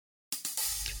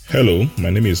Hello, my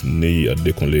name is Neyi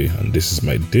Adekunle, and this is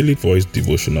my daily voice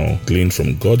devotional gleaned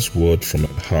from God's word from my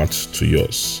heart to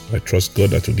yours. I trust God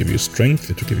that will give you strength,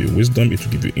 it will give you wisdom, it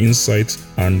will give you insight,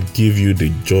 and give you the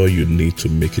joy you need to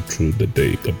make it through the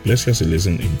day. God bless you as you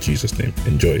listen in Jesus' name.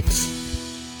 Enjoy it.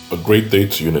 A great day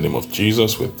to you in the name of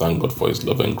Jesus. We thank God for His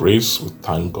love and grace. We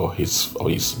thank God for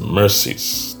His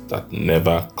mercies that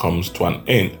never comes to an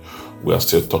end. We are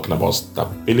still talking about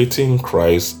stability in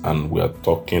Christ, and we are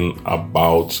talking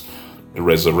about the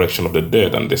resurrection of the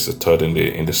dead. And this is third in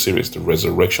the series, the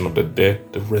resurrection of the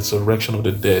dead, the resurrection of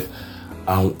the dead.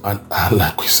 And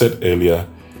like we said earlier,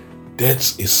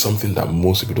 death is something that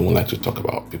most people don't like to talk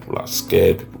about. People are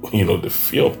scared, the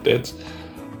fear of death.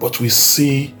 But we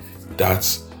see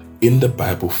that in the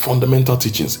Bible, fundamental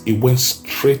teachings, it went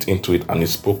straight into it, and it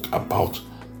spoke about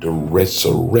the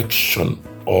resurrection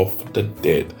of the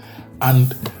dead.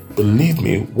 And believe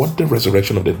me, what the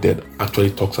resurrection of the dead actually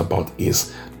talks about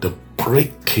is the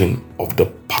breaking of the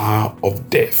power of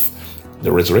death.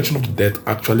 The resurrection of the dead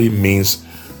actually means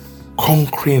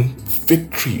conquering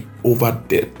victory over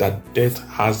death, that death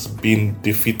has been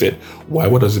defeated. Why?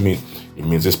 What does it mean? It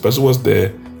means this person was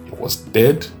there, he was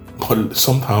dead, but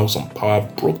somehow some power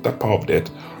broke that power of death,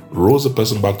 rose the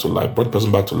person back to life, brought the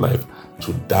person back to life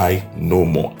to die no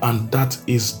more. And that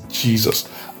is Jesus.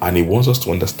 And He wants us to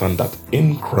understand that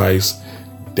in Christ,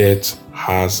 death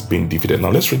has been defeated. Now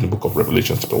let's read the book of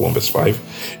Revelation chapter 1 verse 5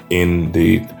 in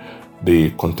the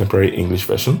contemporary English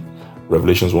version.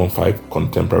 Revelations 1:5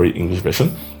 contemporary English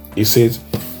version. It says,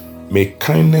 "May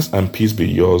kindness and peace be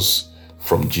yours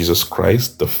from Jesus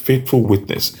Christ, the faithful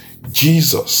witness."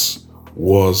 Jesus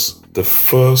was the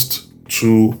first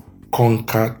to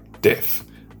conquer death.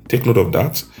 Take note of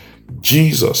that.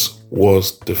 Jesus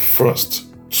was the first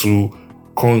to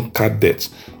conquer death.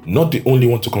 Not the only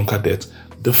one to conquer death,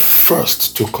 the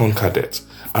first to conquer death.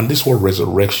 And this is what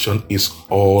resurrection is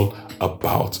all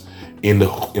about. In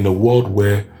a world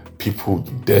where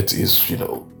death is,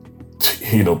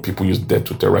 people use death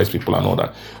to terrorize people and all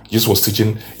that. Jesus was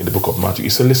teaching in the book of Matthew. He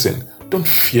said, listen, don't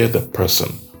fear the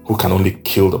person who can only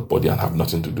kill the body and have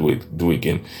nothing to do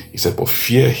again. He said, but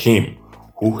fear him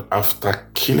who after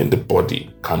killing the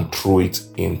body can throw it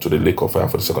into the lake of fire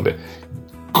for the second death.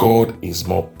 God is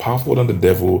more powerful than the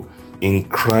devil. In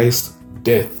Christ,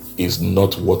 death is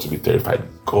not what to be terrified.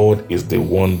 God is the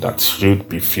one that should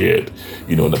be feared.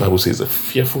 The Bible says it's a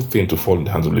fearful thing to fall in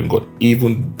the hands of the living God.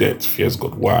 Even death fears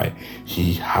God. Why?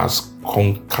 He has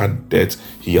conquered death.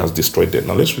 He has destroyed death.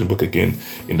 Now let's read the book again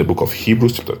in the book of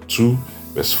Hebrews chapter 2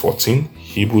 verse 14.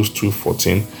 Hebrews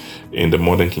 2:14 in the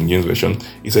modern King James Version.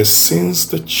 It says, since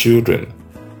the children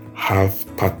have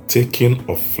partaken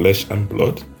of flesh and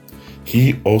blood,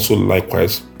 he also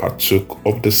likewise partook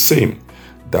of the same,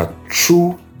 that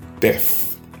through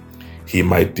death he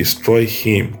might destroy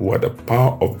him who had the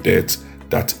power of death,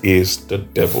 that is the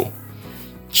devil.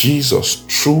 Jesus,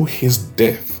 through his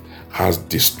death, has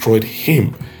destroyed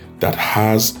him that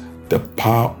has the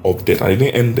power of death. And it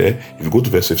didn't end there. If you go to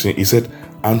verse 15, he said,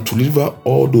 and to deliver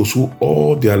all those who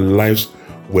all their lives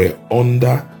were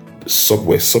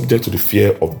subject to the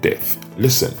fear of death.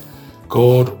 Listen,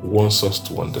 God wants us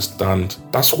to understand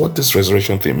that's what this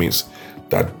resurrection thing means,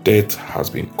 that death has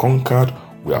been conquered.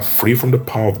 We are free from the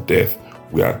power of death.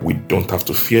 We don't have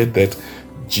to fear death.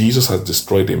 Jesus has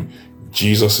destroyed him.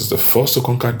 Jesus is the first to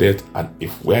conquer death, and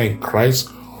if we're in Christ,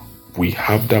 we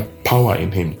have that power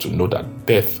in him to know that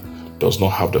death does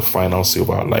not have the final say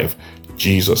over our life.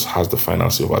 Jesus has the final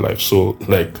say over our life. So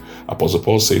like Apostle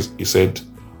Paul says, he said,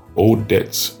 O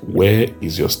death, where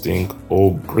is your sting?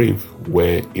 O grave,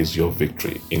 where is your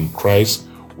victory? In Christ,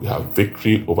 we have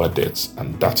victory over death,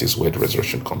 and that is where the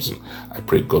resurrection comes in. I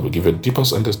pray God will give you a deeper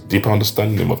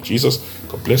understanding in the name of Jesus.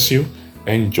 God bless you.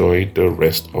 Enjoy the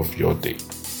rest of your day.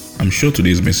 I'm sure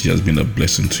today's message has been a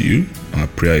blessing to you. Our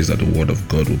prayer is that the word of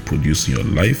God will produce in your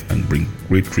life and bring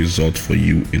great results for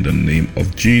you in the name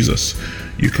of Jesus.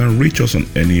 You can reach us on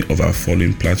any of our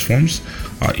following platforms.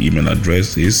 Our email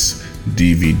address is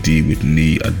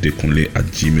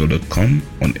dvdwithneyi@gmail.com.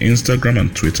 On Instagram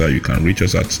and Twitter, you can reach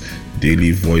us at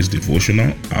Daily Voice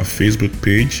Devotional. Our Facebook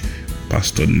page,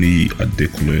 Pastor Neyi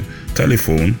Adekunle.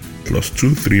 Telephone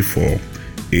 +234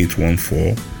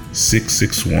 814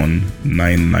 661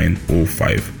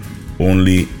 9905.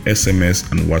 Only SMS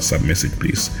and WhatsApp message,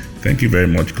 please. Thank you very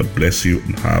much. God bless you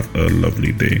and have a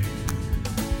lovely day.